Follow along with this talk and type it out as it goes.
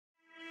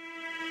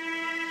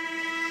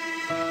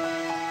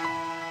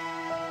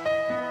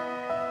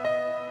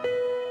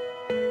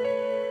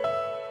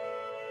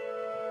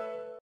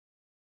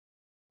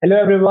Hello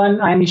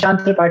everyone, I am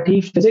Eshan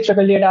Tripathi, Physics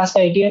faculty at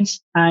askIITians,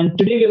 and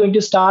today we're going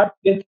to start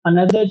with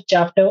another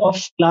chapter of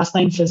Class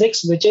 9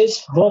 Physics, which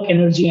is work,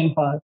 energy, and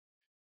power.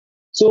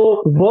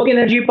 So, work,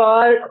 energy,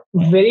 power,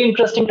 very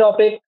interesting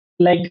topic.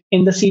 Like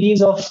in the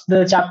series of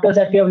the chapters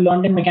that we have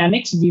learned in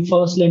mechanics, we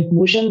first learned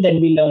motion, then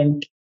we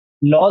learned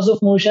laws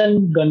of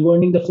motion,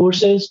 governing the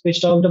forces,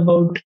 which talked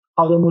about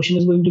how the motion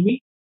is going to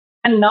be.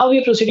 And now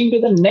we're proceeding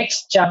to the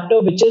next chapter,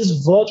 which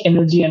is work,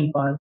 energy, and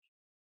power.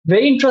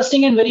 Very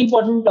interesting and very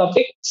important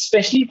topic,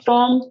 especially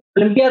from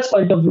Olympiad's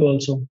point of view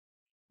also.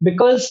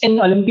 Because in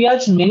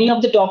Olympiads, many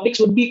of the topics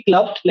would be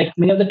clubbed, like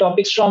many of the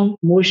topics from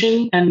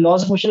motion and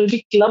laws of motion will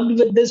be clubbed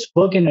with this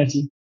work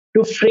energy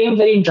to frame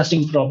very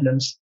interesting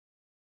problems.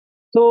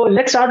 So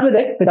let's start with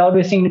it without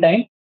wasting the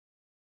time.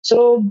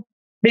 So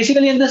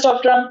basically in this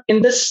chapter,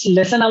 in this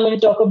lesson, I'm going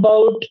to talk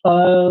about,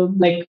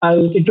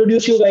 I'll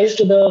introduce you guys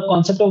to the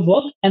concept of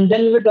work, and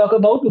then we will talk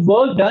about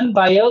work done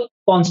by a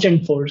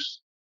constant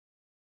force.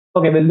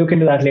 Okay, we'll look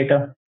into that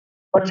later.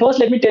 But first,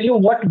 let me tell you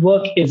what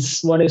work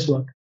is. What is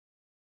work?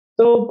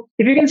 So,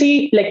 if you can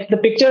see, like the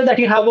picture that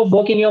you have of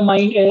work in your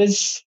mind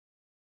is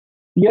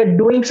you're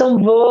doing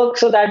some work,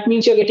 so that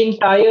means you're getting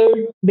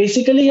tired.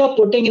 Basically, you're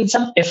putting in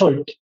some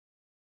effort.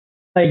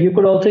 Like you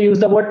could also use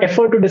the word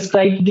effort to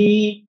describe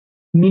the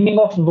meaning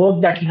of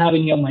work that you have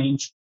in your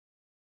minds.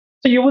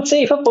 So, you would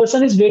say if a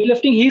person is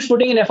weightlifting, he's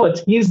putting in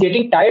efforts, he's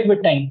getting tired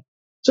with time.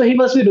 So, he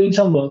must be doing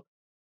some work.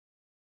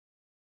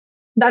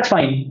 That's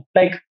fine.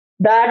 Like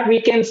that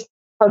we can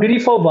agree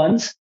for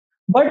once,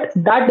 but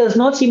that does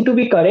not seem to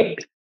be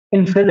correct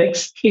in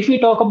physics if we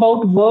talk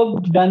about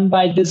work done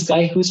by this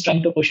guy who's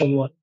trying to push a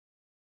wall.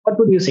 What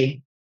would you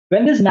say?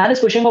 When this man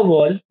is pushing a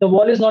wall, the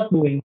wall is not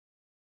moving.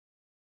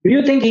 Do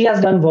you think he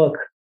has done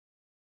work?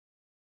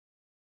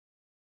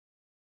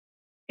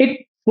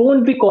 It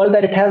won't be called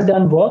that it has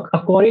done work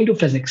according to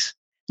physics.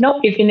 Now,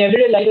 if in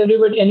everyday life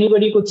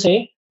anybody could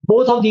say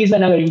both of these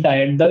men are getting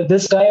tired,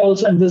 this guy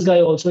also and this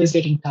guy also is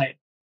getting tired.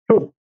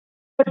 True.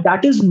 But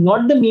that is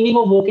not the meaning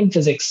of work in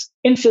physics.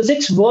 In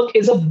physics, work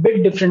is a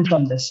bit different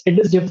from this. It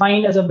is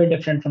defined as a bit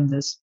different from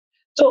this.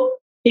 So,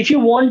 if you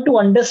want to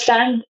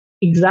understand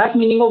exact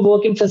meaning of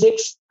work in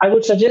physics, I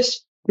would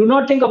suggest do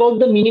not think about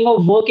the meaning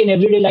of work in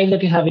everyday life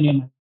that you have in your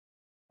mind.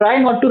 Try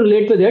not to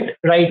relate with it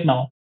right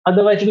now.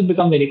 Otherwise, it will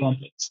become very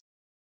complex.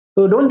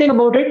 So, don't think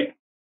about it.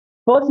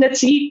 First, let's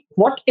see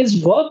what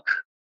is work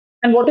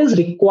and what is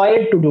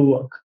required to do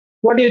work.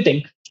 What do you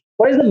think?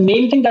 What is the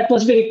main thing that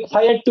must be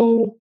required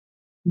to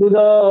do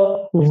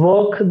the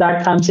work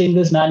that I'm saying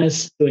this man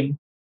is doing?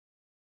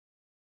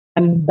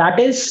 And that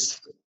is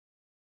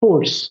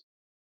force.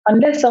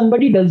 Unless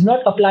somebody does not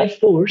apply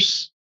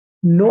force,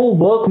 no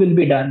work will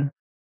be done.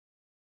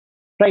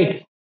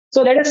 Right.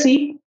 So let us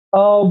see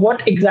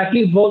what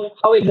exactly work,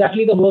 how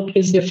exactly the work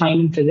is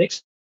defined in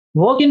physics.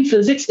 Work in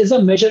physics is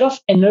a measure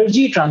of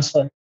energy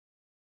transfer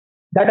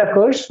that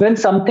occurs when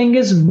something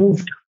is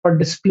moved or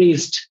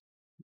displaced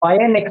by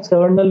an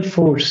external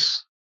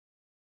force,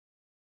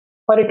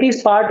 or at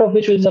least part of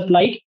which is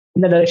applied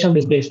in the direction of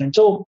displacement.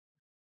 So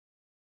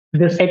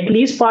this at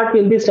least part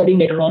we'll be studying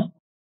later on.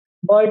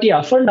 But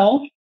yeah, for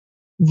now,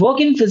 work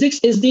in physics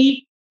is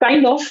the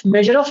kind of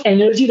measure of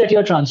energy that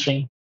you're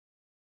transferring.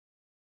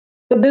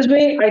 So this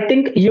way, I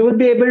think you will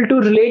be able to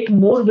relate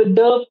more with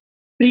the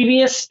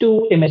previous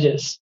two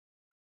images.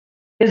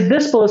 Is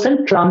this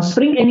person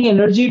transferring any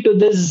energy to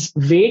this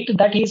weight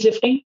that he's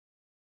lifting?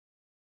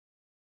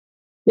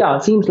 Yeah,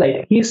 seems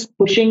like he's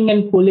pushing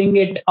and pulling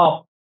it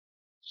up.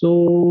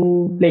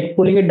 So, like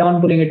pulling it down,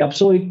 pulling it up.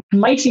 So it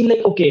might seem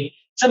like, okay,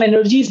 some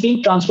energy is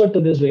being transferred to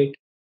this weight.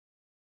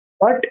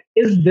 But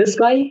is this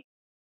guy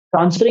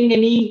transferring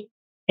any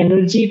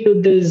energy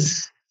to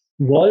this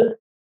wall?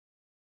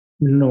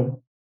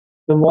 No.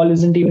 The wall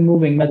isn't even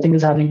moving. Nothing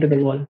is happening to the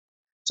wall.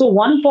 So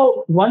one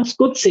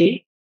could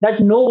say that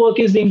no work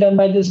is being done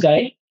by this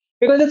guy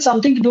because it's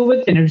something to do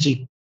with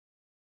energy.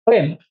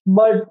 Okay,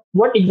 but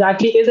what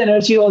exactly is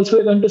energy? Also,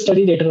 we're going to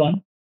study later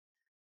on.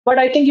 But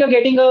I think you're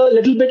getting a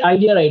little bit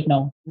idea right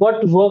now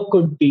what work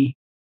could be.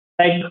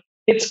 Like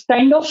it's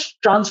kind of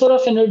transfer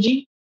of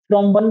energy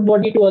from one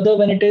body to other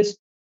when it is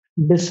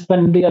this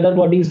when the other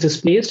body is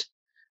displaced.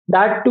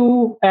 That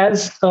too,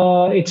 as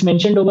it's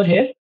mentioned over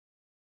here,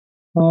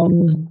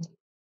 um,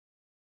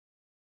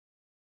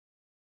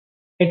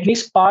 at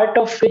least part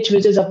of which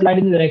is applied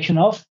in the direction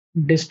of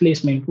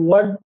displacement.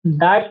 What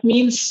that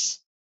means,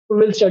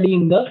 we'll study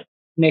in the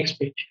next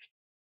page.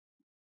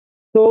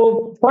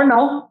 So for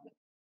now,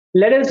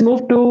 let us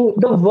move to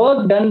the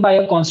work done by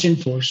a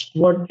constant force.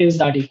 What is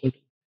that equal to?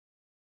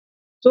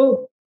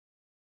 So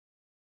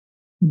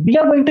we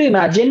are going to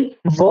imagine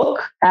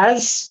work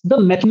as the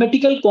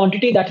mathematical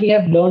quantity that we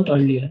have learned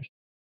earlier,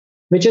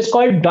 which is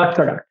called dot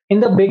product. In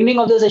the beginning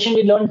of the session,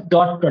 we learned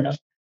dot product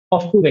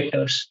of two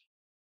vectors.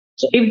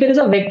 So if there is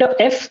a vector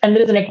f and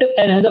there is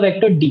another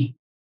vector d,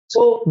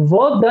 so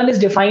work done is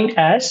defined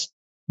as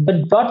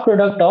the dot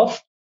product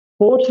of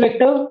force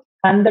vector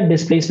and the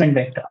displacement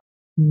vector.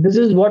 This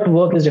is what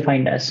work is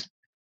defined as.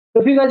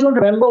 So if you guys don't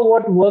remember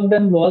what work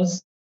done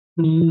was,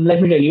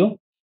 let me tell you.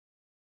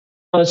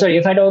 sorry,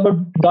 if I talk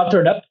about dot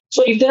product,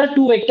 so if there are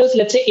two vectors,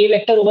 let's say A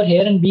vector over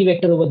here and B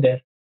vector over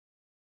there,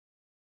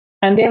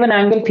 and they have an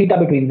angle theta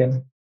between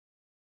them.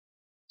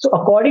 So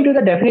according to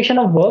the definition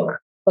of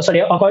work, sorry,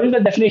 according to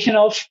the definition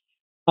of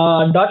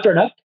dot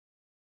product,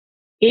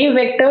 A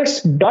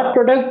vector's dot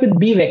product with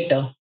B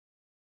vector,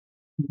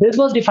 this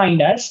was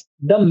defined as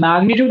the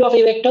magnitude of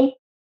A vector,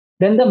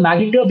 then the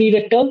magnitude of B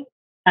vector,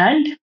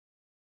 and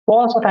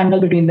cos of angle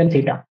between them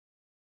theta.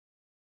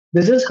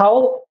 This is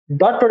how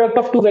dot product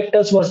of two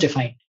vectors was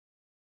defined.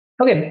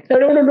 Okay, so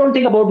don't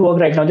think about work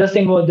right now. Just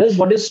think about this.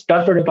 What is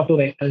dot product of two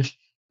vectors?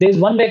 There is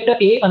one vector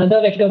A,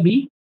 another vector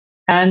B,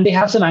 and they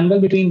have some angle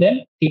between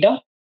them,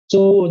 theta.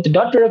 So the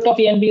dot product of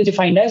A and B is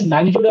defined as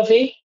magnitude of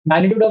A,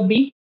 magnitude of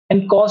B,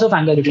 and cos of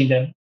angle between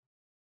them.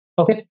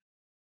 Okay.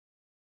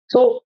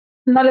 So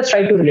now let's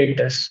try to relate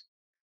this.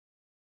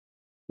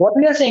 What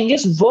we are saying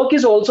is work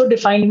is also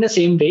defined in the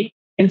same way.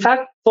 In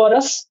fact, for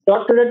us,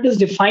 dot product is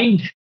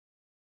defined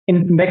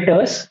in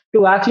vectors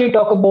to actually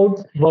talk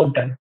about work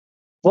done.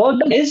 Work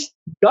done is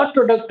dot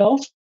product of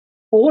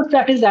force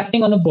that is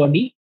acting on a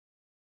body,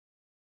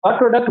 dot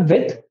product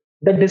with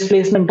the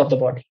displacement of the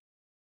body.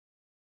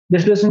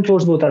 Displacement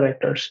force both are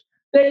vectors.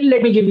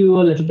 Let me give you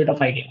a little bit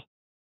of idea.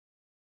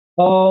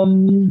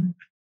 Um,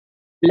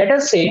 let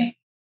us say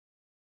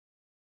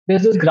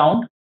there's this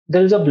ground,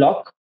 there is a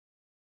block,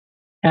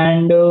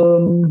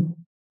 and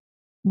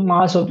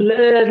mass of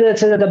let's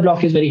say that the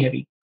block is very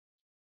heavy,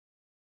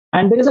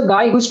 and there is a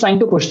guy who's trying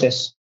to push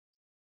this.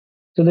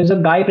 So there's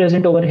a guy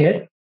present over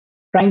here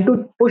trying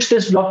to push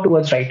this block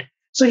towards right.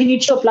 So he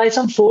needs to apply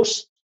some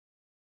force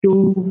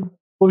to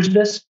push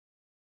this.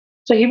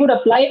 So he would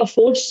apply a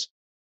force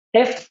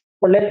F,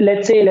 or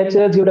let's give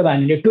it a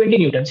value 20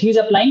 newtons. He's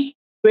applying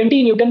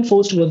 20 Newton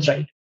force towards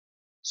right.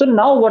 So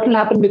now what will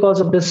happen because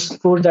of this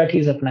force that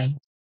he's applying?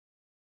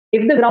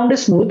 If the ground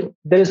is smooth,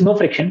 there is no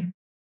friction.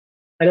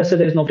 Let us say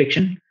there is no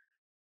friction.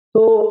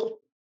 So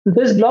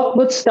this block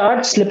would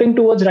start slipping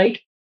towards right.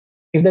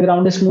 If the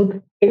ground is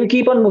smooth, it will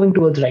keep on moving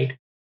towards right.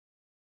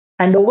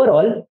 And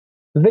overall,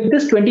 with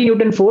this 20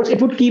 Newton force,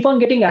 it would keep on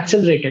getting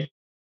accelerated.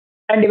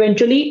 And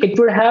eventually, it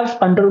would have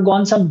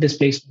undergone some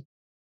displacement.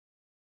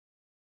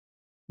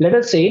 Let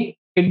us say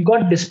it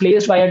got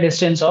displaced by a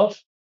distance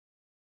of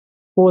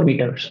 4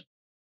 meters.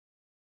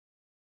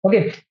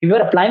 Okay, if you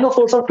are applying a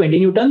force of 20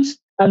 newtons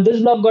and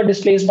this block got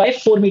displaced by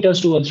 4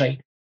 meters towards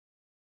right.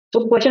 So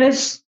the question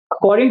is,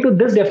 according to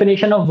this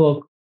definition of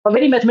work, a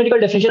very mathematical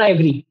definition, I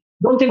agree.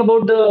 Don't think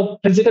about the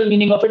physical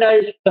meaning of it.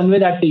 I'll convey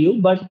that to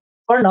you. But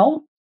for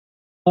now,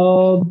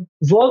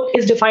 work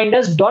is defined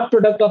as dot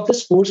product of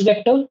this force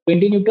vector,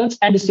 20 newtons,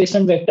 and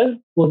displacement vector,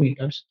 4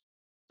 meters.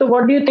 So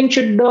what do you think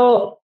should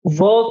the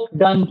work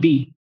done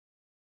be?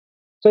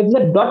 So it's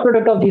the dot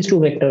product of these two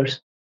vectors.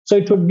 So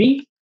it would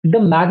be the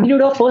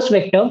magnitude of first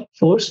vector,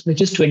 force,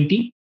 which is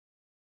 20,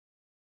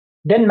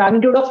 then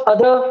magnitude of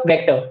other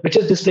vector, which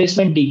is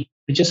displacement d,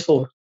 which is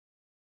 4,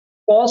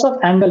 cos of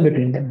angle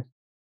between them,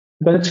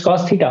 because it's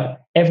cos theta.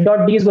 F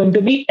dot d is going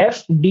to be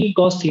f d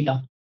cos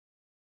theta.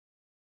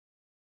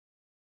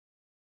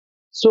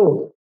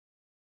 So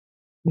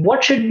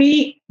what should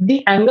be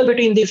the angle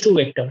between these two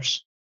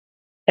vectors?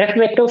 F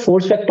vector,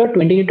 force vector,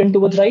 20 Newton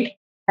towards right,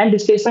 and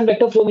displacement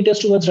vector, 4 meters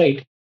towards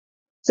right.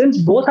 Since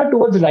both are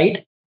towards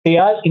right, they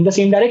are in the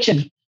same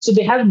direction. So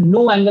they have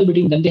no angle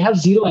between them. They have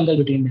zero angle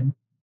between them.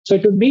 So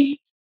it would be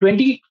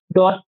 20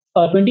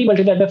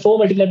 multiplied by 4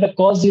 multiplied by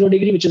cos 0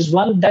 degree, which is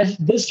 1. That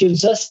this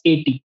gives us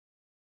 80.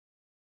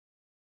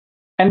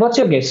 And what's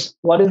your guess?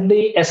 What is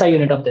the SI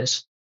unit of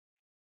this?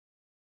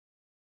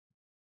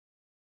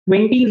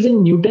 20 is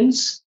in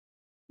newtons,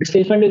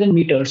 displacement is in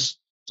meters.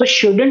 So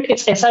shouldn't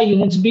its SI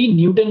units be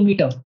Newton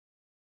meter?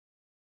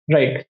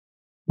 Right.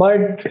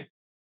 But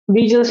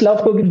we just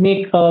love to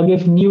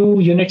give new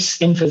units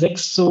in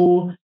physics.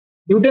 So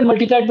Newton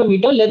multiplied by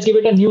meter, let's give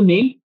it a new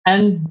name.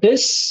 And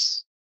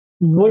this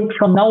would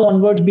from now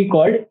onwards be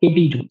called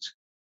 80 joules.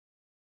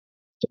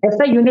 So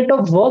SI unit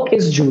of work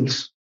is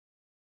joules.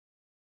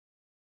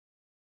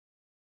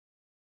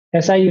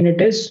 SI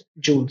unit is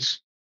joules.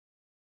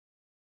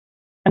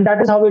 And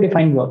that is how we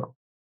define work.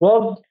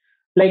 Work,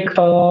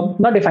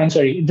 not define,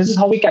 sorry. This is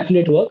how we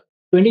calculate work.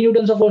 20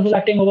 newtons of force is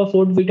acting over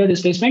 4 meter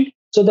displacement.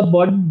 So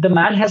the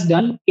man has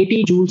done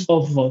 80 joules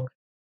of work.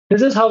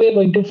 This is how we are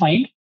going to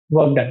find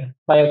work done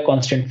by a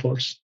constant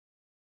force.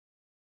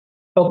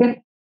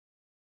 Okay.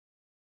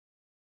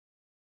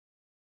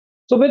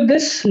 So with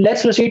this,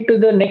 let's proceed to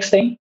the next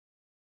thing.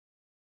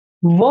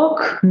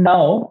 Work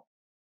now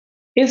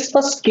is a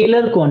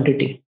scalar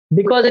quantity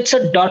because it's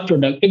a dot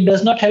product. It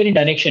does not have any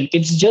direction.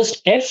 It's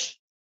just F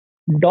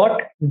dot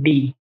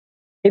D.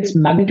 It's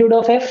magnitude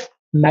of F,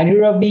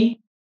 magnitude of D,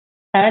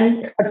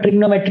 and a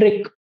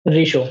trigonometric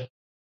ratio.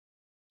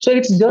 So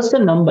it's just a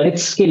number,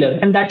 it's scalar.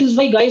 And that is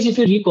why, guys, if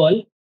you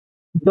recall,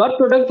 dot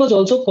product was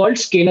also called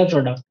scalar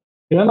product.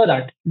 Remember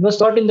that? It was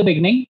taught in the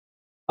beginning.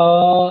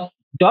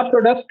 Dot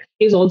product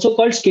is also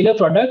called scalar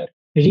product.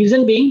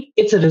 Reason being,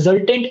 its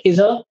resultant is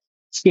a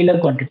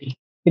scalar quantity.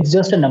 It's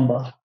just a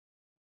number.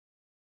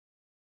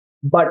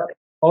 But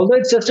although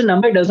it's just a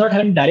number, it does not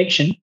have any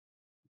direction.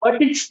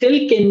 but it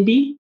still can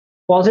be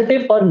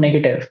positive or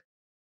negative.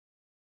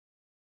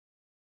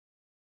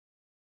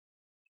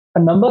 A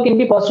number can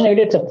be positive or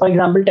negative. For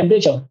example,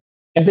 temperature.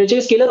 Temperature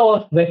is scalar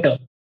or vector.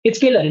 It's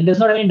scalar. It does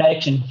not have any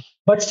direction.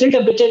 But still,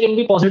 temperature can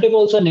be positive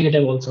also,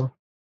 negative also.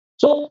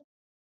 So,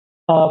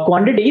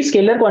 quantities,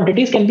 scalar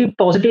quantities can be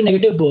positive,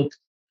 negative both.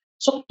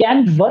 So,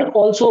 can work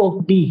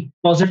also be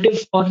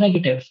positive or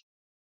negative?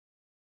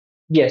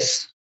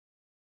 Yes.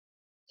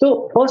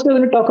 So, first we're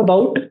going to talk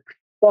about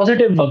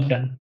positive work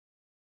done.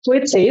 So,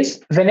 it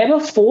says whenever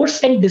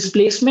force and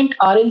displacement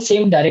are in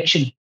same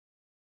direction,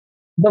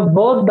 the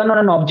work done on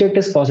an object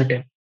is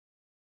positive.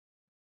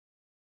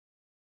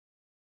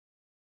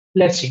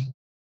 Let's see.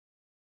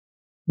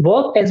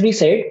 Work, as we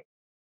said,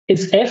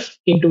 is F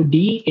into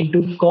D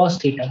into cos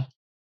theta.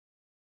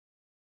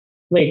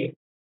 Wait,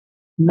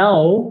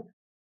 now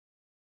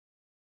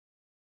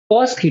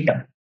cos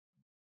theta.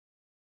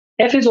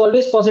 F is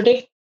always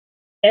positive.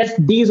 F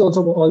D is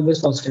also always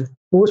positive.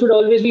 Force would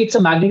always be, it's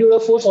a magnitude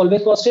of force,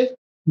 always positive.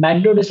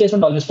 Magnitude of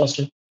displacement, always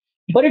positive.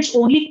 But it's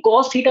only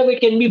cos theta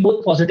which can be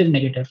both positive and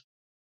negative.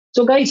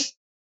 So, guys,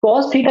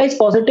 cos theta is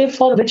positive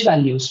for which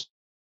values?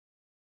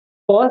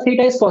 Cos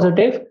theta is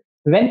positive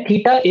when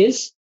theta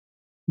is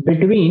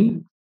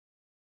between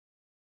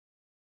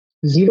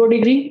 0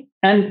 degree,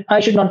 and I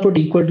should not put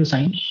equal to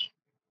sign,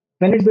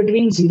 when it's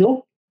between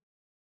 0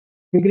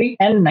 degree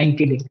and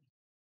 90 degree.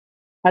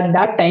 At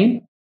that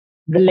time,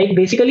 like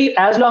basically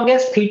as long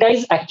as theta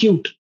is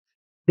acute,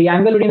 the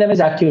angle between them is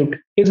acute,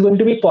 it's going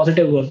to be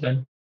positive work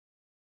done.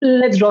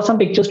 Let's draw some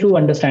pictures to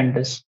understand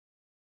this.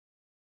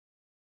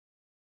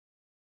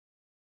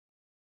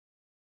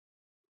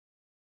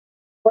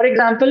 For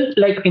example,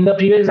 like in the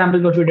previous example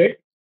what we did,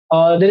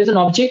 there is an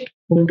object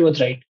moving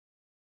towards right.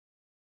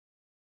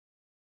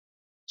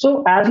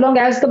 So as long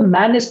as the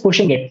man is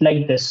pushing it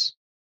like this,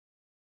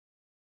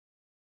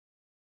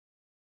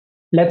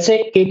 let's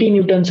say 80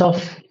 newtons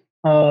of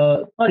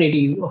not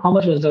 80, how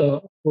much was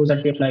the force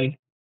that we applied?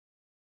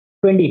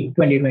 20,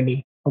 20,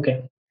 20.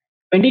 Okay.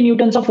 20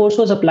 newtons of force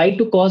was applied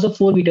to cause a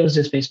 4 meters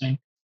displacement.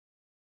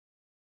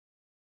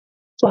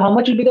 So how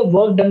much will be the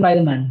work done by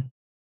the man?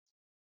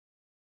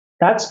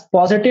 That's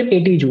positive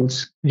 80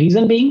 joules.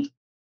 Reason being,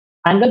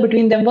 angle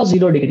between them was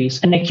 0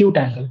 degrees, an acute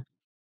angle.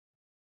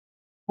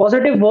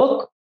 Positive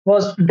work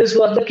was, this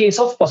was the case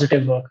of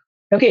positive work.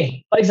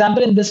 Okay. For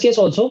example, in this case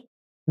also,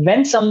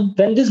 when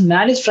this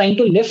man is trying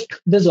to lift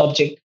this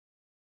object,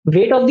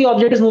 weight of the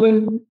object is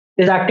moving,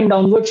 is acting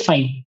downwards,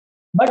 fine.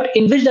 But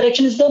in which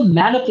direction is the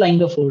man applying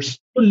the force?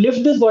 To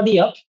lift this body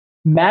up,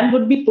 man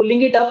would be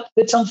pulling it up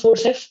with some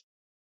force F.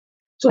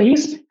 So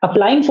he's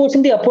applying force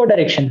in the upward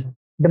direction,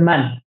 the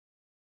man.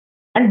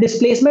 And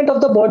displacement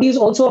of the body is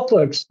also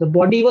upwards. The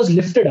body was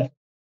lifted up.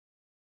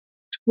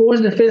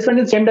 Force displacement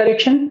in same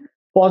direction,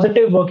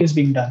 positive work is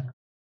being done.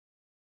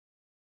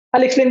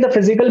 I'll explain the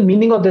physical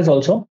meaning of this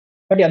also.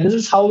 But yeah, this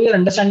is how we are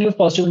understanding of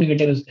positive and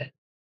negative is there.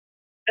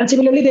 And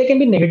similarly, there can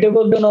be negative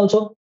work done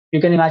also.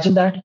 You can imagine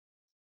that.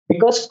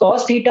 Because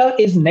cos theta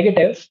is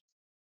negative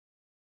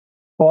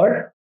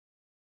for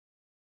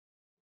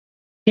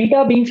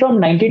theta being from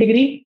 90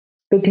 degree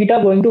to theta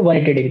going to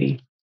 180 degree.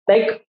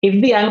 Like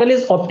if the angle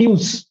is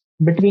obtuse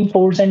between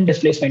force and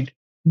displacement,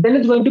 then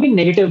it's going to be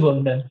negative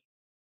work done.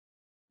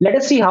 Let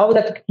us see how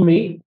that can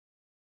be.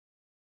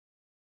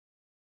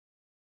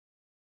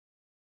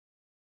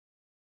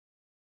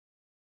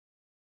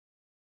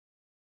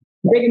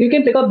 Like you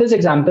can pick up this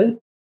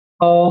example.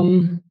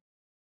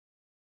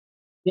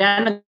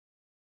 Yeah,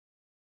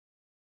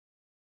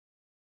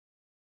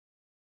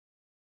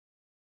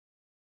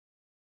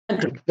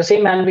 the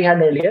same man we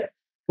had earlier,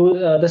 who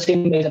the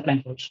same way is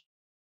applying force.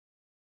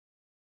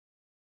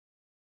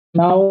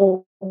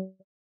 Now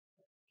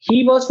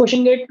he was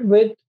pushing it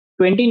with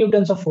 20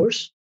 newtons of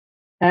force,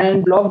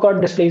 and block got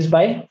displaced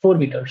by 4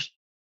 meters.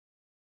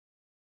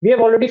 We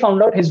have already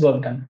found out his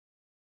work done.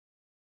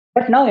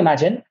 But now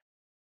imagine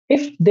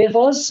if there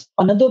was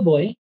another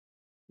boy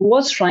who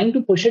was trying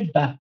to push it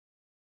back.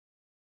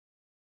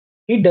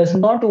 He does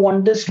not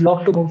want this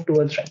block to move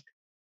towards right.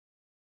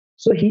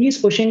 So he is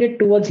pushing it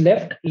towards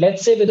left,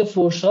 let's say with a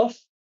force of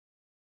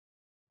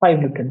 5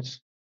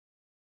 newtons.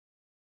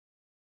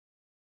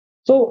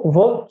 So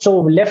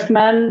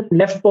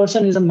left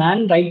person is a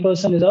man, right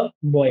person is a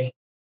boy.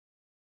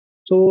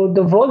 So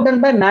the work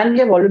done by man we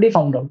have already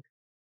found out.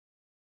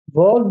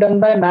 Work done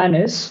by man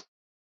is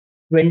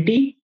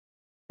 20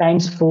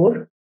 times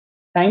 4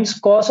 times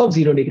cos of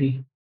 0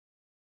 degree.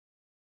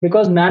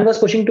 Because man was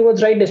pushing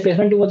towards right,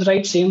 displacement towards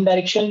right, same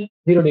direction,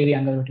 0 degree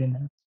angle between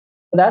them.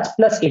 So that's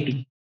plus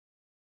 80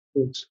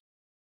 joules.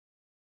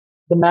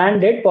 The man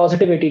did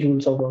positive 80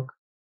 joules of work.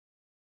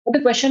 But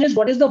the question is,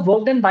 what is the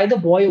work done by the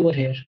boy over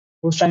here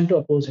who's trying to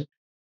oppose it?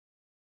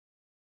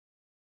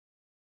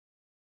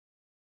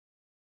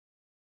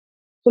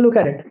 So look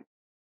at it.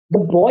 The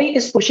boy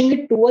is pushing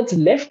it towards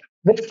left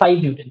with 5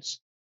 newtons,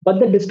 but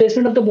the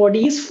displacement of the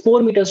body is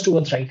 4 meters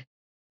towards right.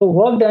 So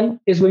work done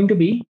is going to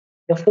be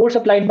the force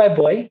applied by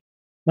boy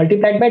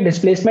multiplied by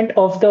displacement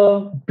of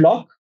the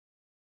block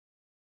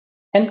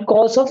and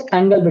cos of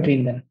angle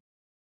between them.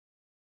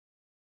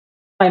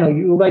 I know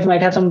you guys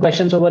might have some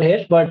questions over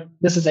here, but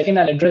this is second.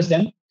 I'll address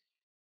them.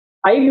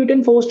 5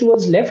 Newton force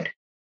towards left,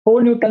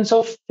 4 Newtons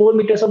of 4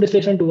 meters of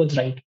displacement towards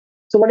right.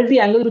 So what is the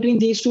angle between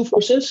these two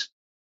forces,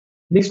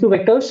 these two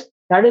vectors?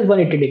 That is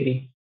 180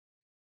 degree.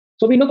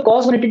 So we know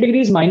cos 180 degree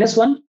is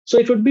 -1, so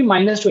it would be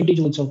minus 20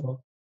 joules of work.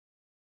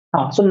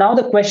 So now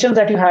the questions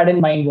that you had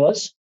in mind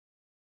was,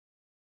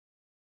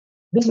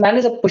 this man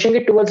is pushing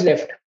it towards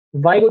left.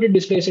 Why would it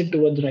displace it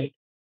towards right?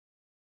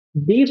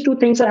 These two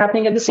things are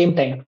happening at the same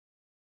time.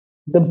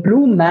 The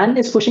blue man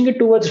is pushing it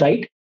towards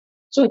right,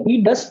 so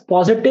he does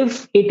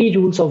positive 80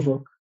 joules of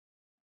work.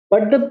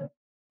 But the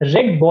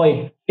red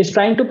boy is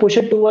trying to push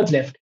it towards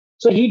left,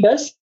 so he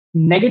does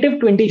negative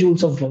 20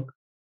 joules of work.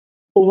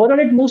 Overall,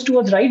 it moves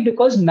towards right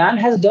because man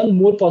has done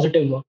more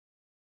positive work.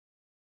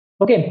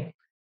 Okay,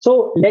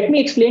 so let me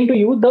explain to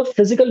you the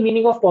physical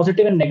meaning of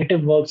positive and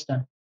negative works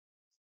done.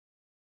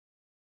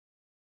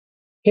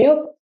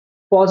 Here,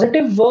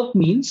 positive work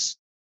means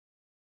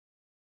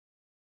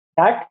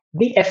that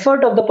the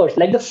effort of the person,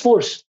 like the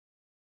force,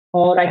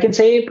 or I can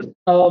say,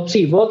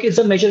 see, work is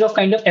a measure of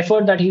kind of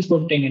effort that he's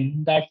putting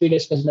in, that we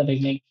discussed in the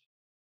beginning.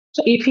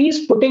 So if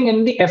he's putting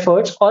in the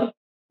efforts or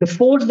the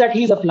force that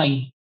he's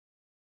applying,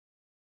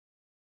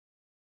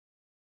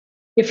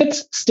 if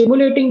it's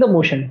stimulating the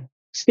motion,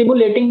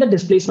 stimulating the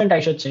displacement, I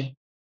should say,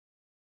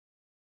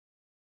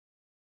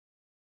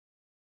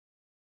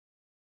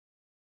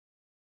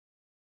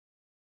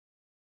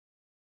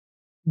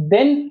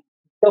 then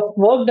the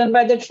work done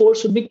by that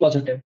force should be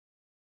positive.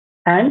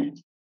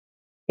 And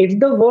if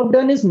the work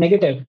done is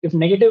negative, if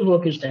negative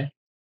work is there,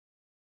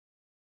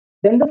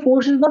 then the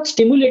force is not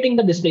stimulating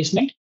the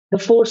displacement, the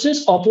force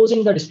is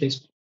opposing the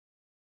displacement.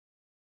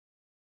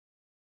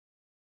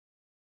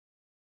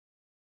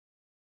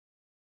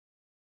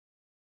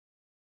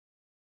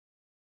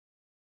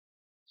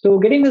 So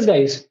getting this,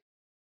 guys,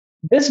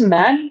 this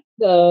man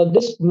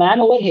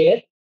over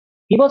here,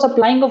 he was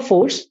applying a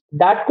force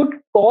that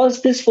could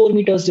cause this 4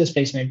 meters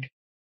displacement.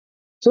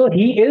 So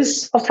he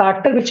is a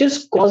factor which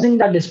is causing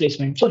that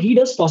displacement. So he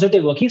does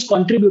positive work. He's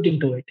contributing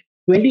to it.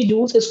 20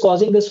 joules is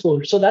causing this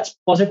force. So that's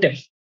positive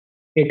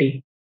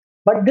 80.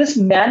 But this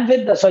man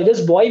with, sorry,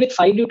 this boy with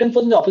 5 Newton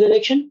force in the opposite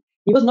direction,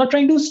 he was not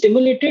trying to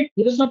stimulate it.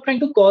 He was not trying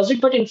to cause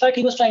it, but in fact,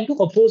 he was trying to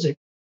oppose it.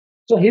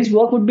 So his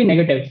work would be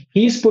negative.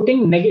 He's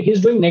doing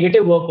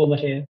negative work over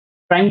here,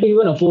 trying to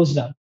even oppose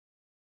that.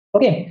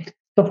 Okay.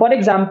 So for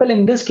example,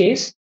 in this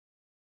case,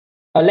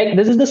 like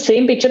this is the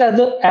same picture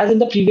as in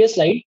the previous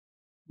slide,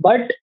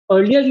 but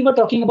earlier we were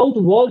talking about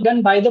work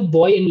done by the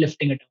boy in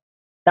lifting it up.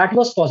 That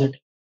was positive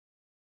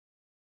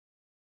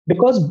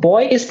because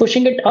boy is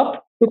pushing it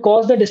up to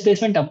cause the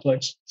displacement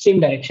upwards,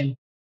 same direction.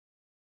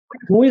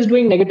 Who is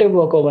doing negative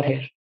work over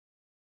here?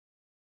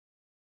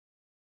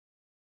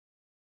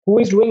 Who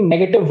is doing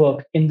negative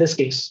work in this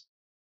case?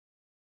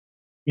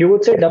 You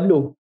would say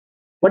W.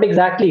 What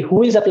exactly?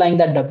 Who is applying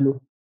that W?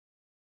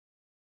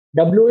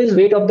 W is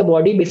weight of the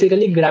body,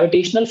 basically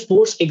gravitational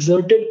force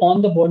exerted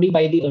on the body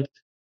by the earth.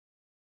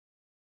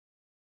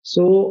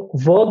 So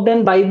work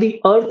done by the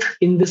earth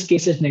in this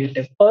case is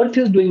negative. Earth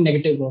is doing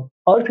negative work.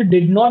 Earth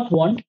did not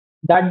want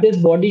that this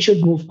body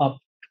should move up.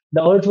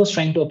 The earth was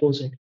trying to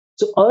oppose it.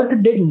 So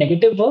earth did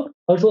negative work.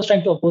 Earth was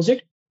trying to oppose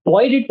it.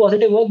 Boy did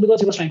positive work because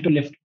he was trying to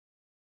lift.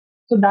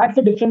 So that's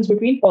the difference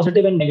between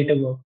positive and negative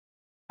work.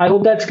 I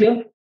hope that's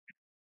clear.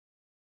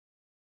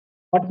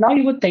 But now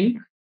you would think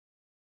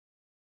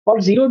for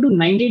 0 to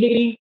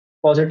 90-degree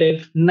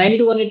positive, 90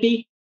 to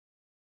 180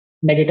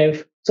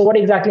 negative. So what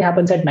exactly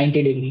happens at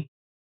 90-degree?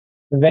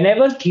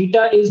 Whenever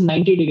theta is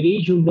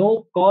 90-degree, you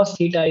know cos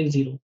theta is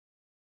 0.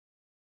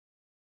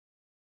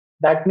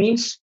 That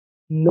means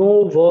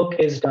no work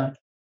is done.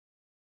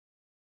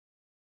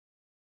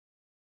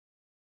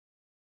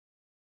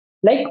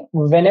 Like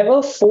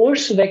whenever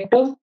force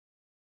vector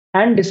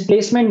and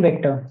displacement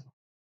vector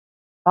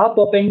are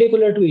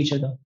perpendicular to each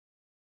other,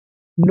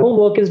 no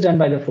work is done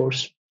by the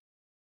force.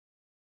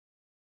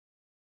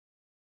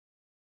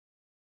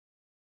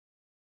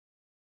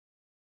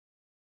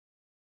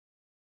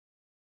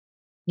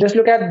 Just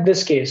look at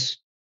this case.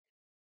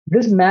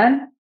 This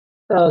man,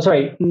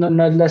 sorry, no,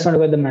 let's not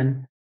look at the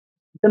man.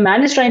 The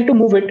man is trying to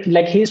move it,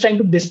 like he's trying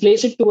to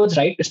displace it towards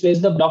right, displace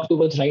the block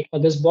towards right, or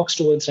this box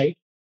towards right.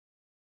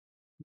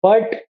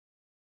 But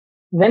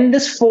when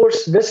this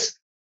force, let's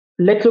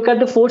look at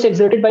the force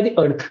exerted by the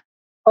earth.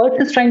 Earth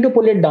is trying to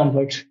pull it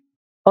downwards.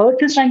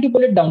 Earth is trying to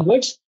pull it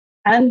downwards,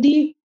 and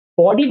the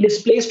body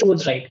displaced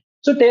towards right.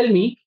 So tell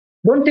me,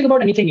 don't think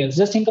about anything else.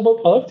 Just think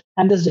about Earth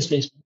and this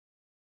displacement.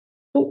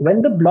 So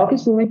when the block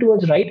is moving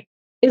towards right,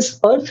 is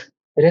Earth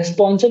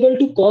responsible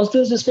to cause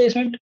this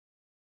displacement?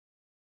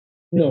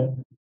 No,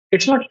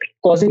 it's not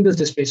causing this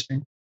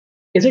displacement.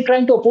 Is it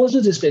trying to oppose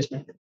this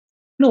displacement?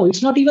 No,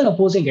 it's not even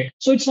opposing it.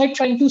 So it's not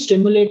trying to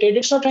stimulate it.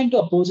 It's not trying to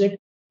oppose it.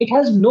 It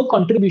has no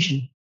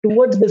contribution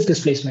towards this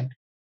displacement.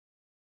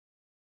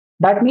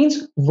 That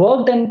means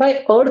work done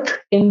by Earth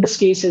in this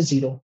case is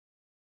 0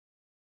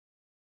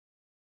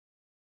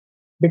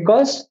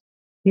 because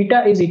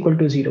theta is equal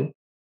to 0.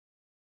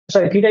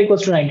 Sorry, theta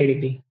equals to 90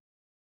 degree.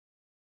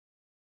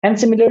 And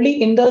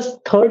similarly, in the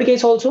third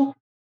case also,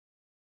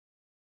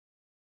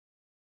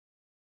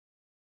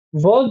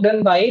 work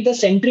done by the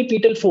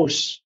centripetal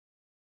force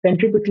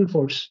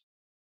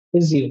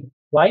is zero.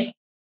 Why?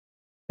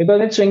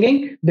 Because it's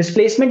swinging,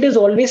 displacement is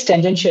always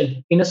tangential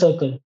in a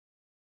circle,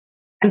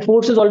 and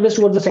force is always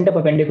towards the center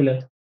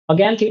perpendicular.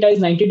 Again, theta is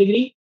 90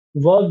 degree,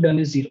 work done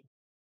is zero.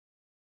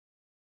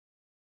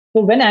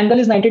 So when angle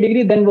is 90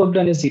 degree, then work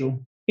done is zero.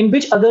 In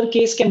which other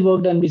case can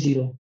work done be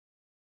zero?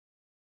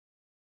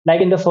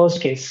 Like in the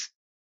first case,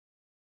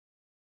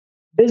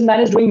 this man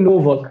is doing no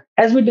work.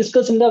 As we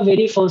discussed in the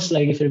very first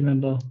slide, if you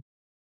remember,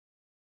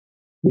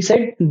 we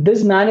said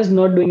this man is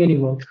not doing any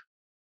work.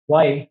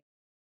 Why?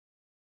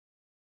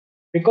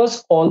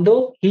 Because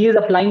although he is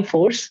applying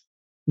force,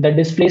 the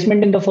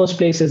displacement in the first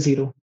place is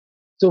zero.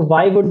 So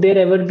why would there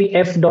ever be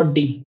F dot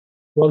D?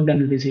 Work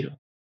done will be zero.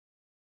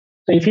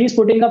 So if he's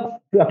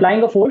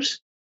applying a force,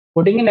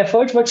 putting in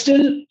efforts, but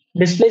still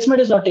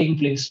displacement is not taking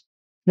place.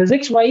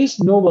 Physics wise,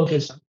 no work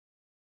is done.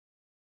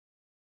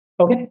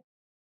 Okay.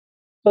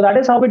 So that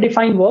is how we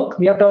define work.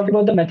 We have talked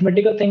about the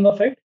mathematical thing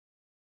of it.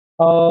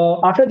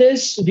 After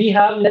this,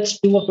 let's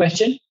do a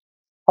question.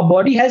 A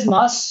body has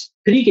mass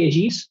 3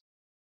 kgs.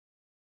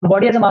 A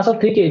body has a mass of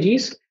 3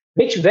 kgs,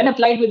 which when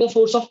applied with a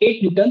force of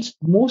 8 newtons,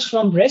 moves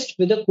from rest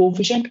with a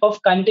coefficient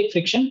of kinetic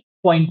friction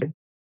 0.2.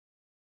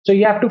 So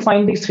you have to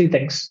find these three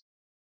things.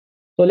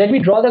 So let me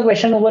draw the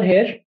question over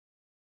here.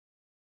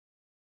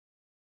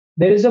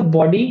 There is a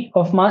body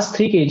of mass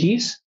 3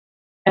 kgs,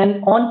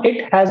 and on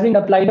it has been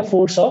applied a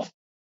force of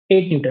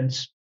 8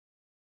 newtons.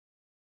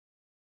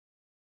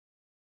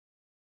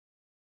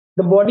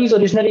 The body is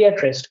originally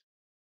at rest.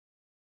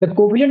 The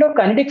coefficient of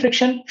kinetic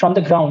friction from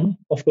the ground,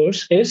 of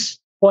course, is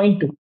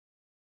 0.2.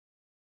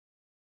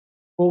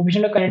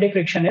 Coefficient of kinetic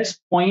friction is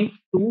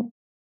 0.2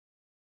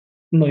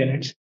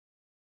 units.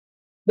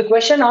 The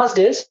question asked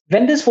is,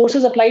 when this force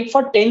is applied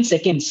for 10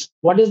 seconds,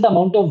 what is the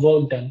amount of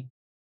work done?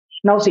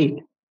 Now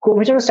see,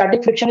 coefficient of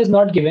static friction is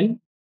not given.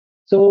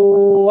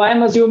 So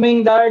I'm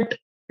assuming that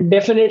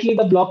definitely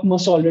the block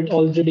must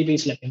already be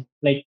slipping.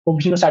 Like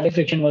coefficient of static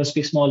friction must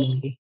be small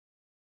only.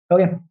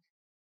 Okay.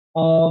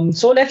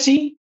 So let's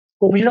see.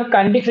 Coefficient of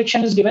kinetic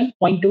friction is given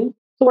 0.2.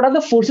 So what are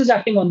the forces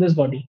acting on this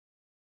body?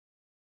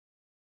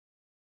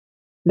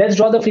 Let's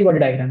draw the free body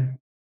diagram.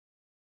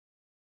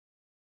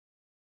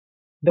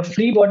 The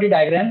free body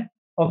diagram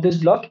of this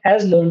block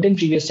as learned in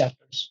previous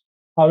chapters.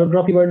 How to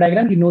draw free body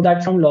diagram? You know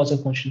that from laws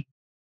of motion.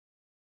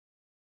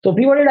 So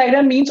free body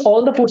diagram means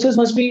all the forces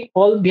must be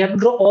we have to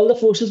draw all the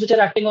forces which are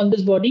acting on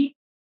this body.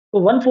 So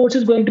one force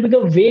is going to be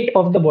the weight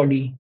of the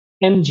body,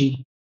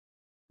 mg,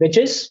 which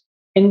is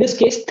in this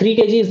case 3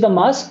 kg is the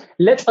mass.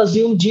 Let's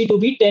assume g to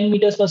be 10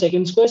 meters per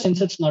second square since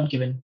it's not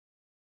given.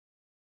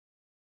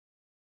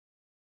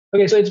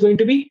 Okay, so it's going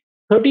to be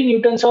 30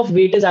 newtons of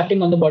weight is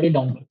acting on the body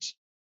downwards.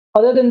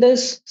 Other than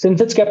this,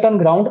 since it's kept on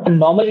ground, a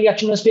normal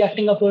reaction must be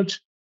acting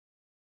upwards.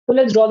 So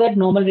let's draw that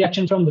normal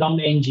reaction from ground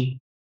ng.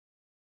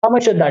 How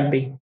much should that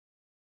be?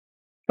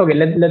 Okay,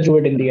 let's do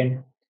it in the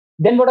end.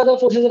 Then what other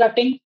forces are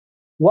acting?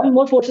 One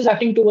more force is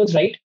acting towards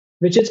right,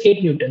 which is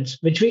 8 newtons,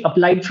 which we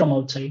applied from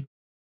outside.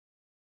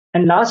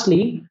 And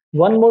lastly,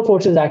 one more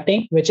force is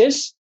acting, which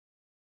is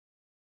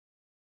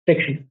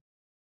friction.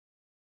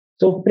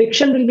 So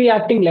friction will be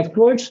acting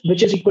leftwards,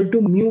 which is equal to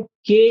mu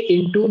k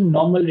into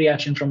normal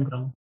reaction from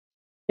ground.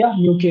 Yeah,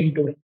 mu k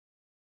into it.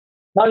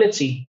 Now let's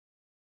see.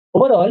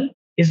 Overall,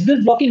 is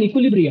this block in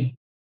equilibrium?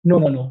 No,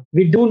 no, no.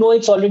 We do know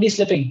it's already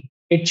slipping.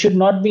 It should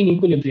not be in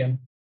equilibrium.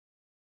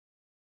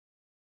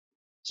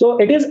 So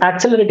it is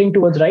accelerating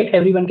towards right.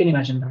 Everyone can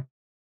imagine that.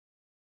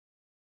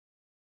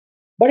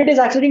 But it is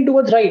accelerating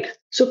towards right.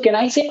 So can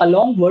I say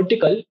along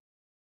vertical,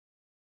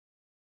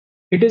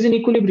 it is in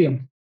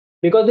equilibrium?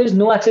 Because there is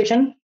no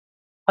acceleration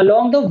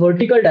along the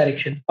vertical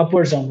direction,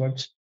 upwards,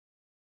 downwards.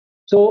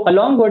 So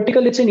along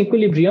vertical, it's in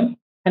equilibrium.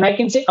 And I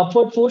can say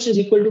upward force is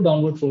equal to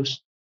downward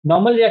force.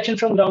 Normal reaction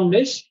from ground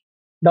is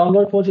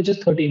downward force, which is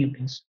 30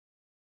 newtons.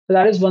 So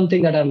that is one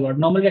thing that I've got.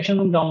 Normal reaction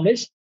from ground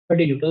is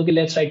 30 newtons. Okay,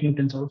 let's write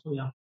newtons also.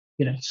 Yeah,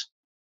 units.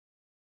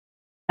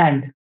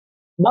 And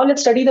now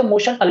let's study the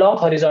motion along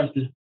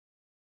horizontal.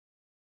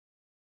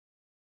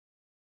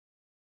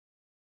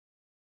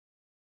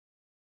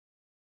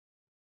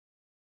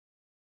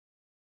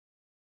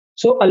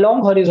 So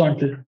along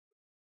horizontal,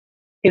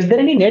 is there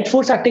any net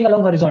force acting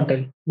along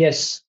horizontal?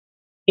 Yes.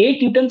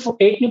 8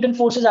 Newton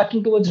force is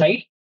acting towards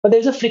right, but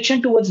there's a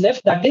friction towards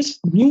left, that is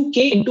mu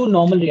k into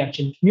normal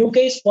reaction. Mu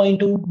k is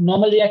 0.2,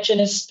 normal reaction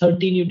is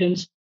 30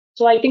 newtons.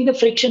 So I think the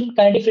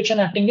kinetic friction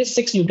acting is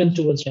 6 newtons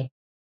towards left.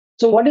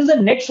 So what is the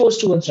net force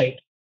towards right?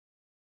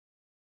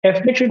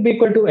 F net should be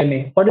equal to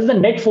ma. What is the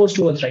net force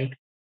towards right?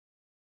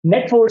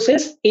 Net force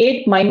is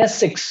 8 minus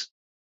 6.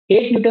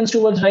 8 newtons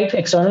towards right,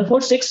 external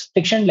force, 6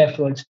 friction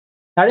leftwards.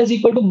 That is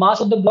equal to mass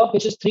of the block,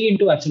 which is 3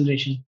 into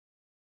acceleration.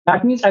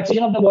 That means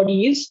acceleration of the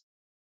body is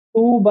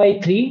 2 by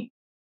 3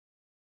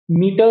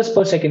 meters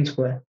per second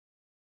square.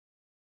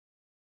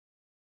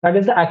 That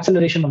is the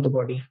acceleration of the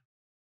body.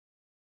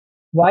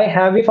 Why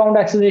have we found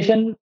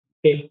acceleration?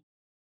 Okay,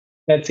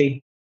 let's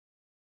see.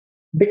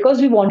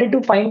 Because we wanted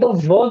to find the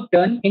work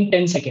done in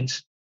 10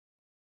 seconds.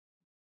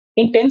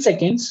 In 10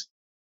 seconds,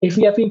 if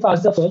we have been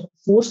fast the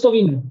force, so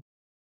we know.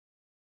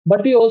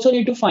 But we also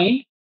need to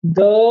find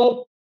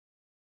the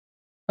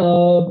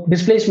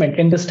displacement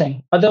in this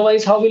time.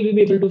 Otherwise, how will we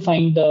be able to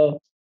find the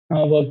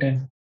work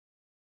done?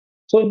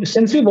 So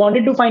since we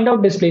wanted to find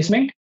out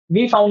displacement,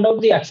 we found out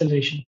the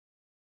acceleration.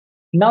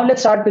 Now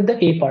let's start with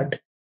the A part.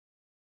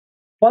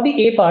 For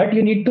the A part,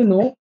 you need to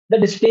know the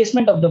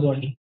displacement of the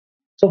body.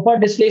 So for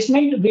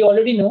displacement, we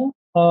already know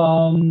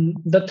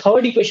the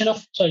third equation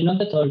of, sorry, not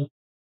the third,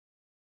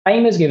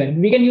 time is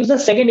given. We can use the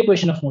second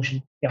equation of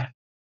motion. Yeah.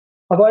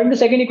 According to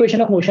second equation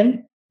of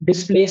motion,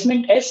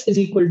 displacement S is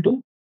equal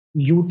to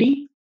ut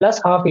plus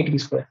half at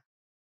square.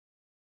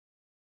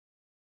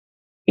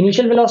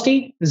 Initial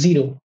velocity,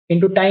 0.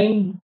 Into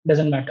time,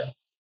 doesn't matter.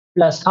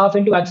 Plus half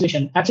into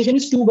acceleration. Acceleration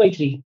is 2 by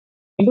 3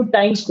 into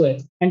time square.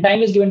 And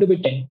time is given to be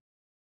 10.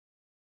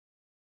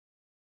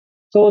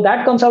 So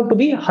that comes out to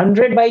be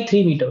 100 by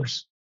 3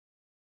 meters.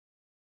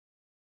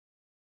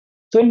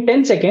 So in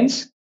 10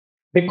 seconds,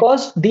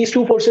 because these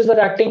two forces were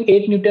acting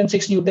 8 Newton,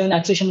 6 Newton,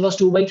 acceleration was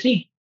 2 by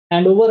 3.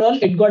 And overall,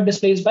 it got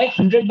displaced by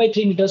 100 by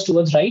 3 meters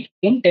towards right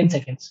in 10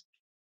 seconds.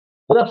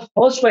 So the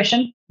first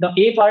question, the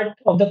A part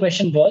of the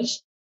question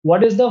was,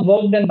 what is the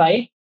work done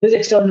by this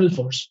external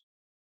force?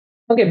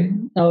 Okay,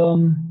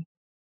 so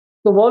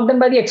work done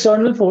by the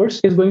external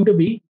force is going to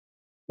be,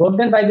 work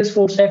done by this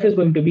force F is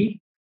going to be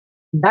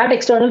that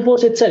external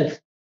force itself.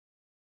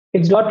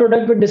 Its dot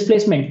product with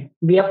displacement.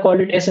 We have called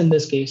it S in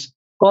this case.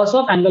 Cos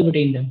of angle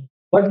between them.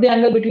 What's the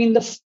angle between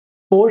the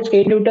force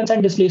 8 newtons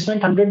and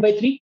displacement 100 by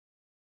 3?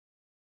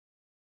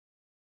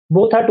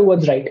 Both are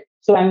towards right.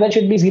 So angle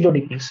should be 0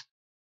 degrees.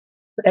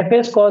 So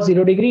Fs cos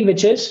 0 degree,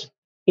 which is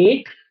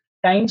 8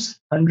 times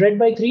 100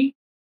 by 3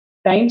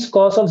 times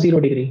cos of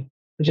 0 degree,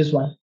 which is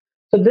 1.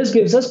 So this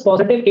gives us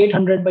positive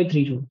 800 by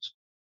 3 joules.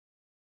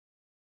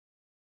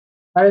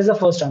 That is the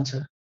first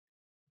answer.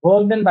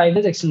 Work done by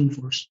this external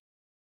force.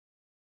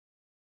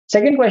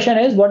 Second question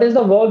is, what is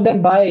the work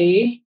done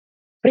by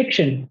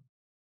friction?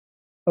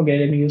 Okay,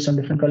 let me use some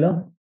different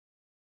color.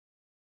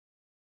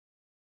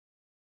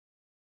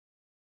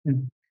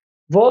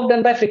 Work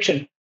done by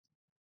friction.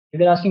 If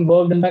they're asking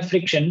work done by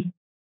friction,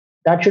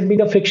 that should be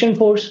the friction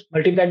force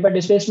multiplied by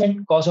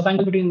displacement, cos of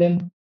angle between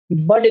them.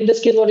 But in this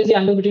case, what is the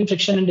angle between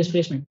friction and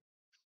displacement?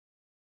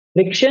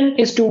 Friction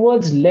is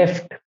towards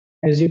left,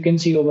 as you can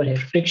see over here.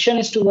 Friction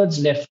is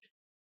towards left.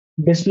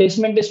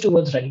 Displacement is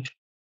towards right.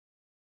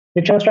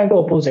 Friction is trying to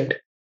oppose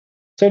it.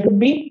 So it would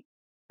be,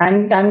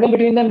 and angle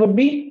between them would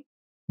be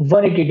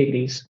 180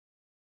 degrees.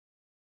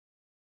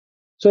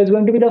 So it's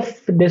going to be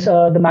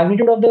the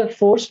magnitude of the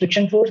force,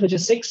 friction force, which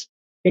is 6,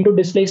 into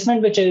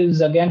displacement, which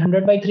is again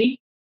 100 by 3.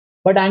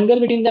 But angle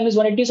between them is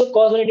 180, so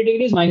cos 180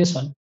 degrees minus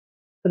 1.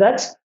 So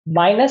that's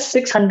minus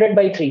 600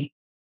 by 3.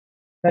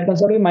 That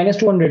comes out to be minus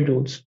 200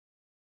 joules.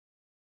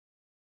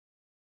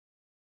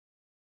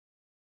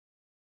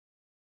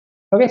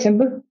 Okay,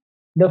 simple.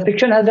 The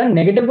friction has done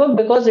negative work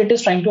because it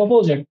is trying to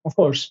oppose it, of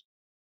course.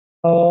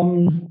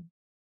 And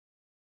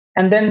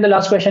then the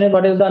last question is,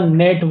 what is the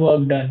net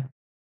work done?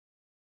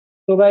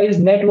 So guys,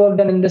 net work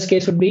done in this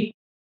case would be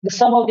the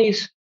sum of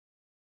these.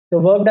 The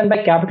work done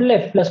by capital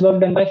F plus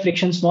work done by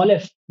friction small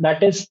f,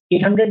 that is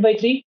 800 by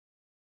 3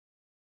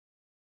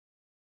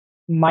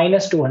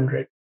 minus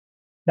 200.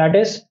 That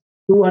is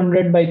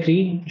 200 by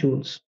 3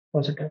 joules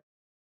positive.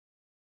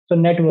 So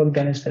net work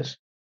done is this.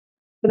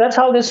 So that's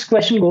how this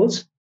question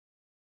goes.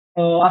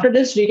 After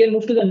this, we can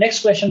move to the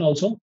next question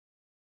also.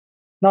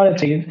 Now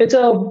let's see. It's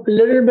a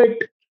little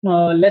bit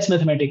less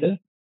mathematical.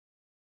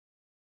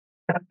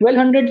 A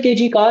 1200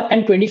 kg car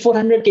and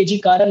 2400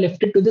 kg car are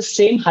lifted to the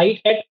same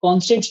height at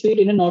constant speed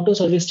in an auto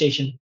service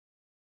station.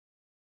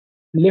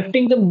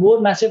 Lifting the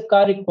more massive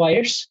car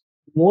requires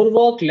more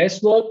work,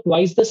 less work,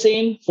 twice the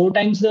same, 4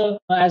 times the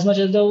as much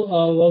as the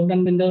work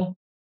done in the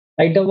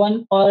lighter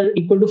one, or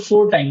equal to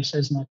 4 times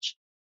as much.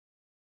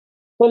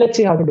 So let's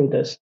see how to do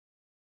this.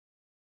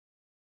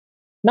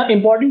 Now,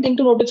 important thing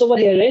to notice over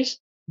here is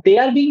they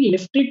are being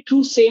lifted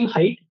through same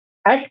height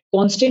at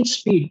constant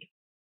speed.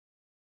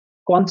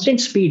 Constant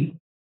speed.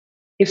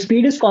 If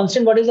speed is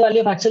constant, what is the value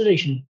of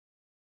acceleration?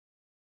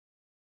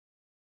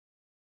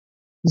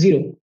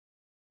 0.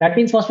 That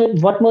means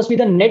what must be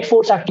the net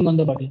force acting on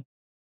the body?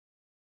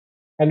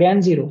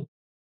 Again, 0.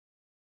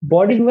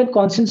 Body with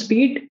constant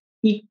speed,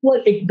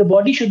 the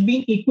body should be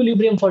in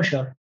equilibrium for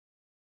sure.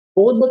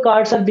 Both the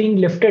cars are being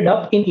lifted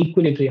up in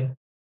equilibrium.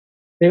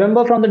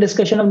 Remember from the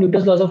discussion of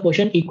Newton's laws of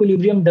motion,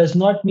 equilibrium does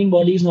not mean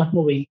body is not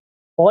moving.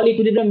 All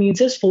equilibrium means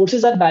is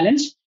forces are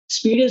balanced,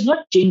 speed is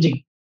not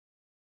changing.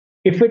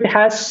 If it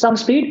has some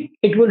speed,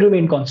 it will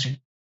remain constant.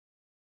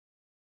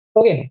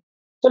 Okay,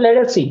 so let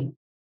us see.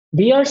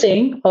 We are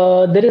saying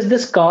there is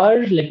this car.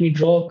 Let me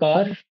draw a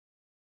car.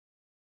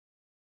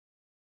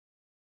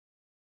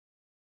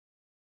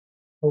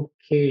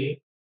 Okay,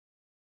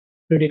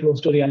 pretty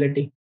close to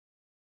reality.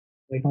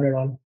 Wait, not at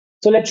all.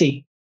 So let's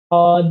see.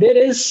 There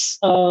is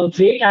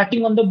weight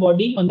acting on the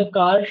body on the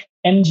car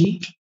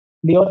mg.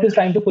 The earth is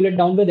trying to pull it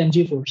down with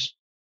mg force.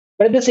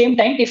 But at the same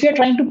time, if you're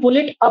trying to pull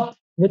it up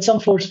with some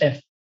force F,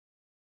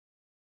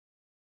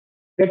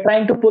 we're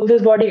trying to pull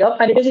this body up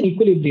and it is in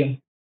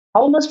equilibrium.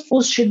 How much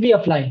force should we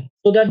apply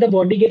so that the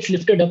body gets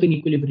lifted up in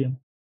equilibrium?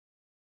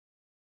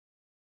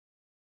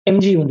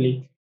 Mg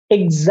only.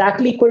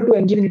 Exactly equal to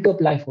mg we need to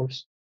apply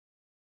force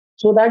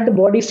so that the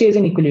body stays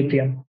in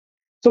equilibrium.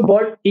 So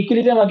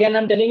equilibrium, again,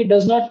 I'm telling you,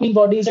 does not mean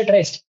body is at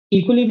rest.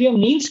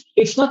 Equilibrium means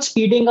it's not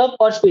speeding up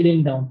or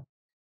speeding down.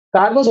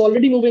 Car was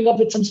already moving up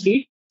with some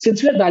speed.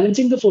 Since we are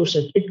balancing the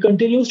forces, it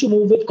continues to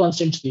move with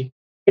constant speed.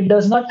 It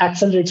does not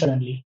accelerate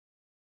suddenly.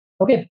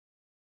 Okay.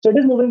 So it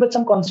is moving with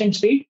some constant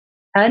speed.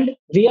 And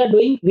we are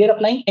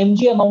applying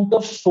mg amount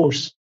of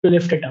force to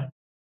lift it up.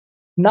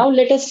 Now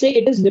let us say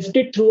it is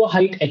lifted through a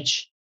height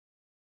h.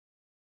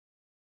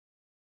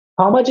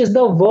 How much is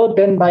the work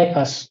done by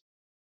us?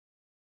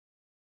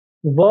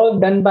 Work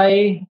done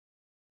by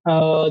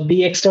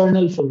the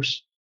external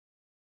force.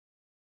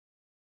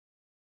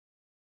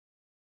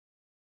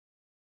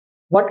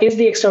 What is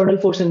the external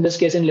force in this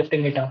case in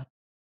lifting it up?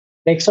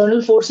 The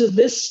external force is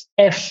this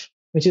F,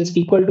 which is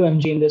equal to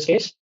mg in this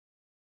case,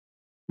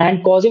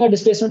 and causing a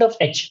displacement of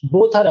h.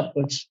 Both are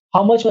upwards.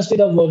 How much must be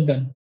the work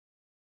done?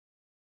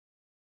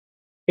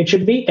 It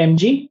should be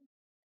mg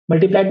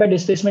multiplied by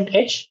displacement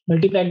h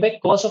multiplied by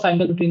cos of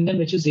angle between them,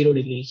 which is 0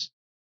 degrees.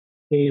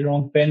 Okay,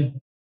 wrong pen.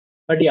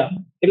 But yeah,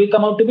 it will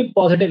come out to be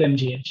positive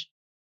mgh.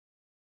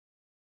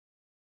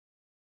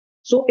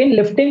 So in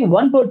lifting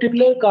one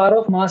particular car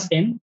of mass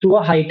m to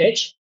a height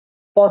h,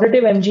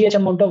 positive mgh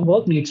amount of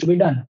work needs to be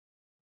done.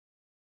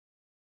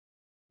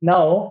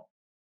 Now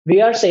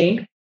we are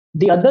saying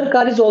the other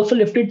car is also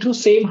lifted through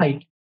same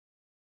height,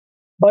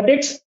 but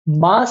its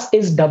mass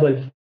is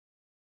double.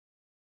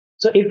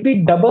 So if we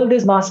double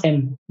this mass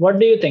m, what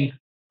do you think?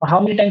 How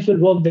many times will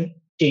work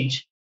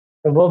change?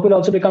 The work will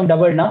also become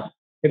double now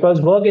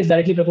because work is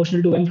directly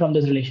proportional to m from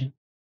this relation.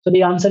 So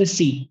the answer is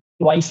C,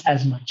 twice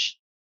as much.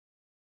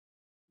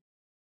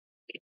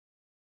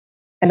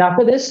 And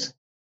after this,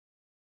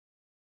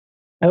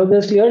 I hope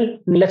this is clear.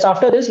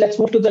 Let's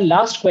move to the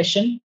last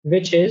question,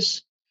 which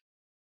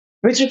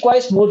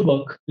requires more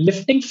work.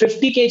 Lifting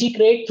 50 kg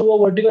crate through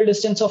a vertical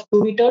distance of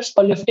 2 meters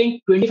or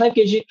lifting 25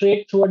 kg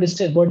crate through a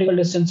vertical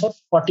distance of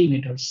 40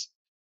 meters.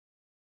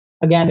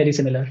 Again, very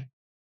similar.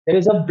 There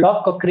is a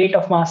block or crate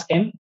of mass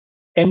m.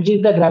 Mg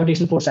is the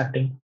gravitational force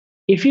acting.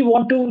 If you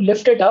want to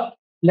lift it up,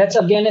 let's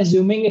again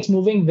assuming it's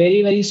moving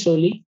very, very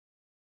slowly.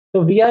 So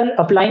we are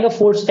applying a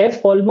force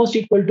F almost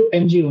equal to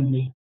mg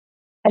only.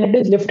 And it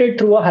is lifted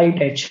through a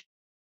height h.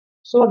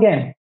 So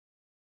again,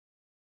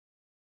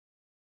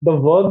 the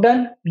work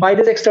done by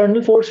this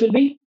external force will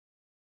be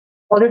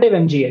positive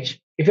mgh.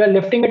 If you are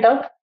lifting it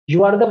up,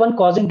 you are the one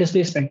causing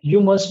displacement. You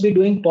must be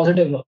doing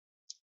positive work.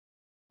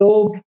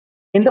 So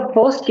in the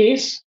first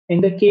case,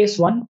 in the case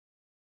one,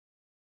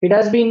 it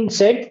has been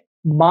said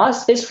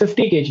mass is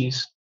 50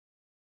 kgs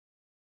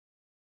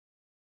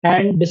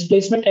and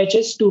displacement h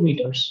is 2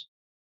 meters.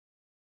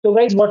 So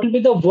guys, what will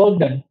be the work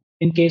done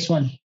in case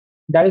one?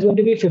 That is going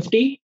to be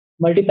 50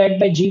 multiplied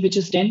by g, which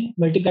is 10,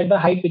 multiplied by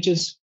height, which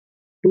is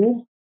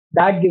 2.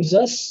 That gives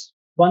us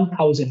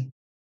 1000.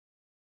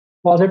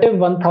 Positive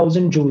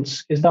 1000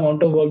 joules is the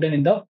amount of work done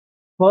in the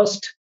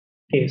first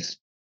case.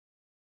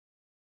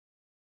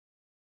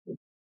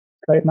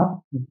 Right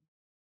now.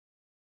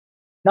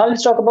 Now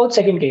let's talk about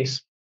second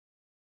case.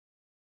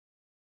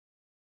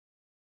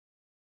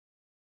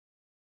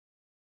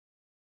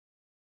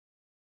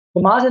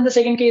 The mass in the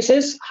second case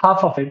is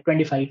half of it,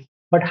 25.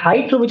 But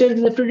height through which it is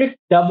lifted is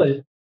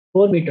double,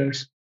 4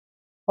 meters.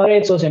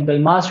 Alright, it's so simple.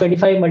 Mass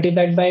 25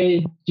 multiplied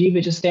by g,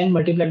 which is 10,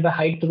 multiplied by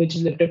height through which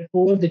is lifted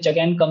 4, which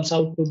again comes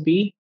out to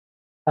be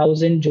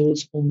 1000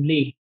 joules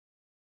only.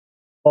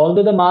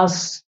 Although the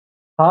mass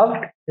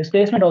halved,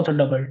 displacement also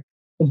doubled.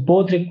 So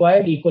both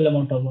required equal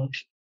amount of work.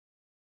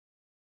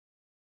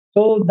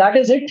 So that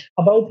is it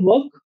about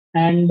work.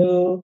 And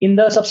in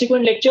the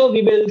subsequent lecture,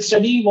 we will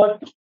study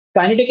what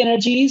kinetic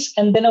energy is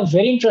and then a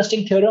very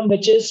interesting theorem,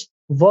 which is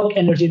work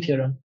energy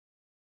theorem.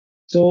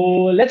 So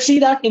let's see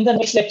that in the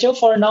next lecture.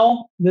 For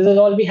now, this is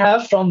all we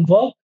have from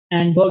work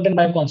and work done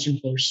by constant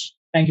force.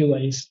 Thank you,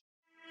 guys.